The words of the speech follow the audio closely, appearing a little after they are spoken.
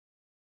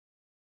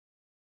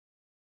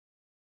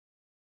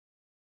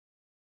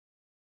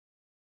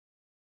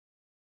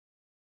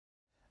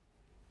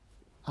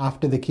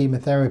After the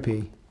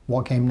chemotherapy,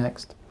 what came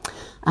next?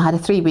 I had a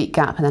 3-week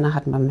gap and then I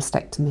had my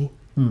mastectomy.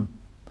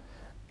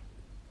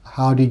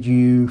 How did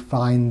you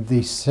find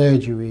the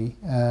surgery?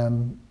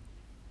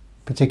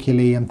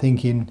 Particularly, I'm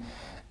thinking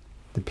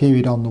the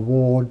period on the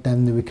ward,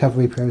 then the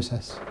recovery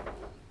process.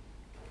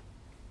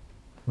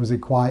 Was it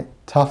quite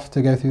tough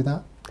to go through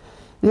that?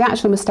 The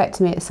actual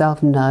mastectomy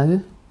itself,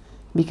 no,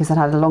 because I'd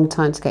had a long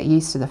time to get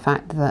used to the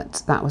fact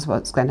that that was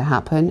what's going to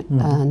happen.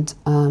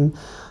 And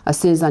as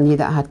soon as I knew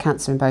that I had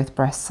cancer in both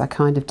breasts, I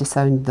kind of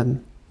disowned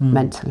them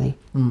mentally.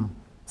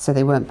 So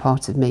they weren't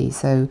part of me.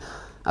 So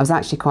I was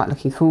actually quite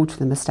looking forward to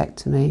the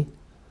mastectomy,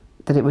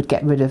 that it would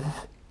get rid of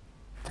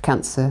the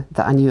cancer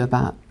that I knew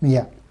about.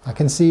 Yeah, I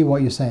can see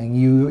what you're saying.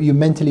 You're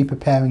mentally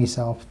preparing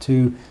yourself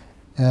to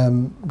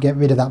get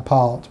rid of that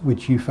part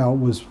which you felt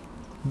was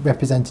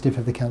representative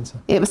of the cancer.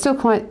 It was still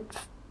quite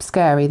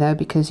scary though,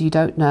 because you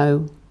don't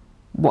know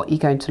what you're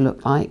going to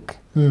look like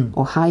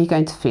or how you're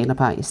going to feel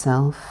about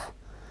yourself.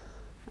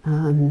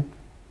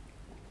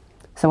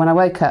 So when I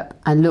woke up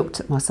and looked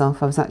at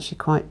myself, I was actually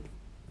quite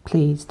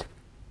pleased.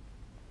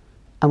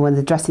 And when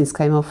the dressings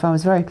came off, I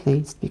was very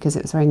pleased because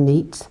it was very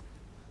neat.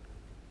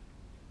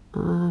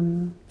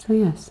 So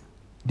yes.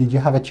 Did you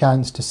have a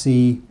chance to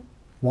see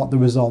what the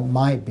result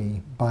might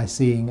be by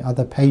seeing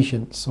other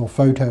patients or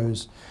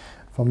photos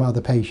from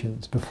other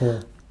patients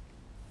before?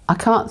 I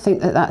can't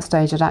think that at that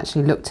stage I'd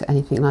actually looked at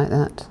anything like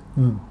that.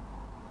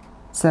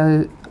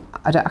 So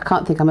I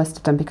can't think I must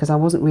have done, because I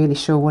wasn't really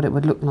sure what it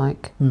would look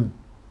like.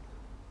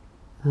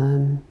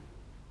 No.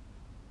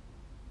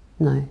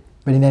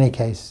 But in any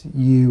case,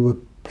 you were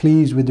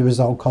pleased with the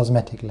result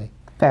cosmetically?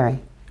 Very.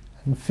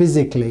 And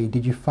physically,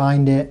 did you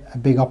find it a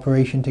big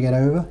operation to get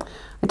over?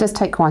 It does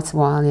take quite a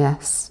while,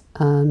 yes.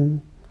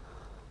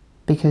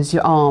 Because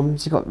your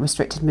arms, you've got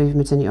restricted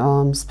movement in your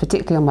arms,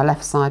 particularly on my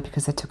left side,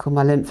 because they took all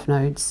my lymph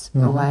nodes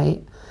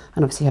away,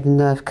 and obviously you have a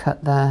nerve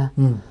cut there.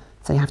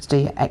 So you have to do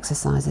your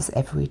exercises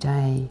every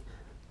day,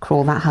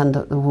 crawl that hand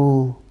up the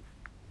wall.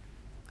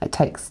 It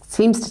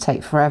seems to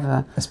take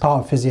forever. As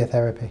part of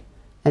physiotherapy?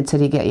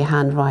 Until you get your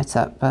hand right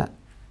up, but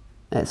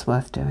it's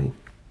worth doing.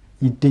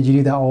 Did you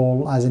do that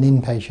all as an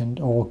inpatient,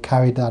 or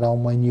carried that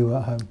on when you were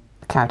at home?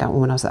 I carried out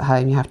when I was at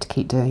home. You have to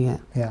keep doing it.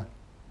 Yeah.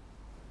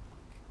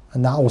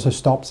 And that also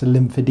stops a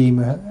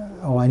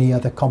lymphedema or any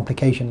other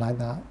complication like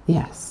that?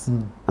 Yes. I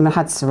mean, I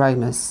had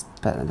seromas,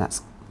 but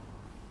that's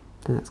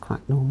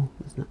quite normal,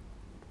 isn't it?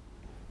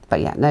 But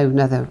yeah, no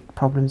other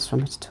problems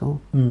from it at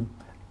all.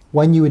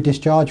 When you were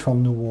discharged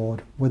from the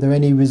ward, were there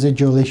any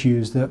residual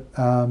issues that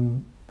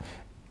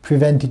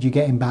prevented you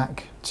getting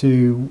back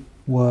to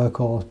work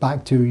or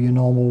back to your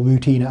normal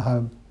routine at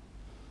home?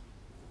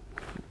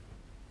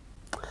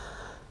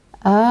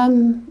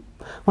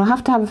 Well, I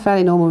have to have a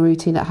fairly normal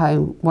routine at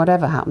home,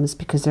 whatever happens,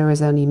 because there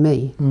is only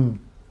me.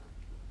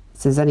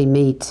 So there's only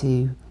me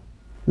to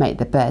make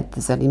the bed,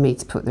 there's only me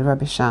to put the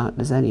rubbish out,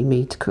 there's only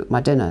me to cook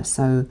my dinner.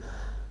 So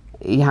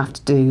you have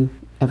to do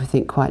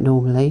everything quite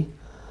normally.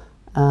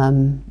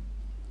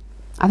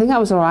 I think I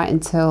was all right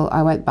until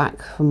I went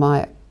back for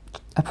my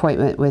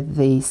appointment with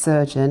the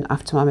surgeon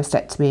after my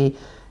mastectomy,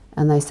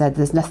 and they said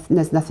there's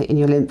nothing in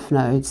your lymph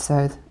nodes,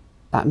 so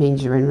that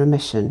means you're in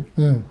remission.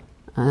 And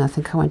I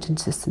think I went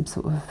into some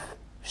sort of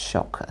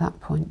shock at that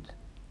point.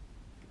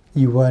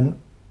 You weren't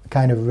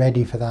kind of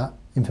ready for that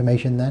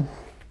information then?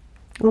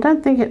 I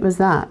don't think it was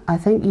that. I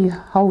think you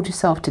hold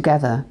yourself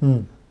together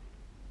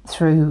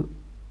through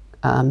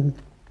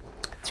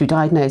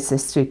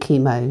diagnosis, through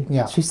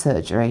chemo, through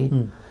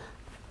surgery,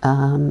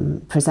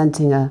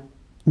 presenting a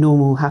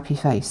normal, happy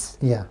face.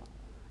 Yeah.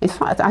 In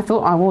fact, I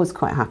thought I was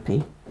quite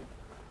happy.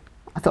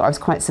 I thought I was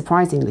quite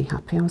surprisingly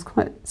happy.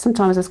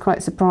 Sometimes I was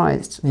quite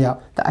surprised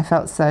that I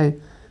felt so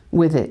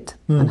with it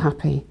and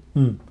happy.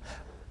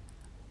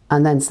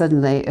 And then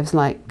suddenly it was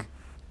like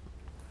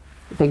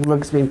a big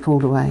rug's being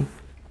pulled away.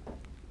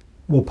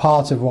 Well,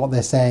 part of what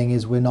they're saying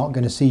is we're not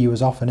going to see you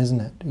as often, isn't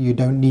it? You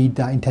don't need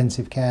that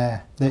intensive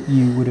care that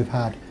you would have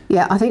had.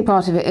 Yeah, I think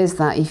part of it is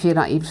that you feel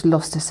like you've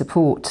lost a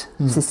support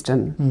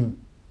system.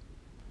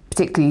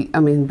 Particularly,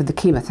 I mean, with the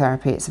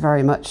chemotherapy, it's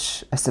very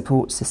much a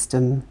support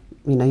system.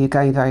 You know, you're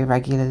going very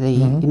regularly.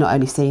 You're not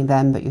only seeing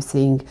them, but you're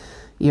seeing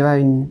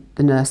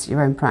the nurse at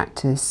your own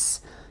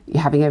practice.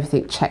 You're having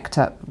everything checked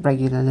up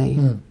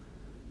regularly.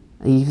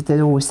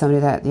 There's always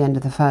somebody there at the end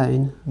of the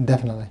phone.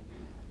 Definitely.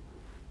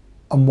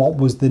 And what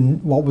was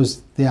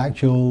the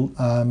actual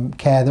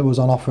care that was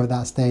on offer at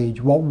that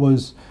stage? What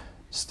was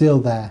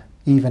still there,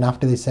 even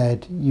after they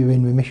said you're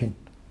in remission?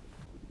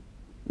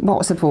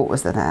 What support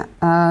was there?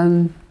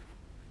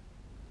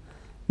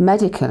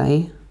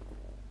 Medically,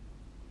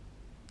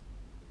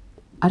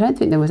 I don't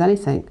think there was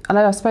anything.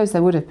 Although I suppose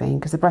there would have been,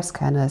 because the breast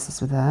care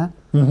nurses were there.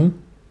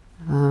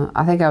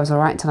 I think I was all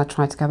right until I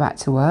tried to go back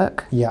to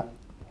work. Yeah.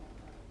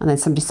 And then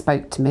somebody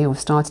spoke to me, or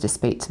started to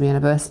speak to me, and I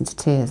burst into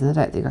tears, and I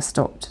don't think I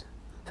stopped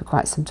for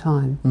quite some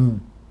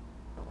time.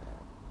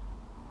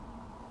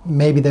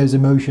 Maybe those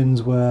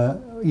emotions were,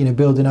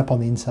 building up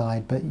on the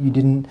inside, but you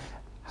didn't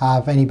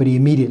have anybody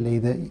immediately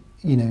that,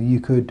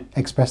 you could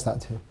express that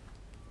to.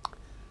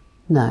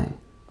 No.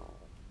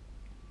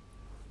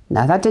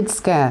 No, that did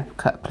scare a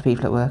couple of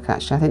people at work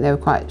actually. I think they were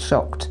quite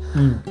shocked.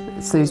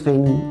 Sue's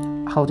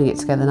been holding it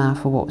together now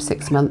for what,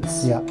 6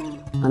 months? Yeah.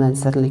 And then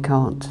suddenly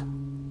can't.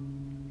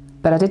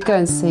 But I did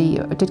go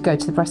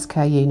to the breast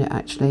care unit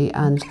actually,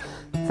 and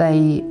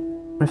they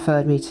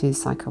referred me to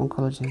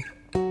psycho-oncology.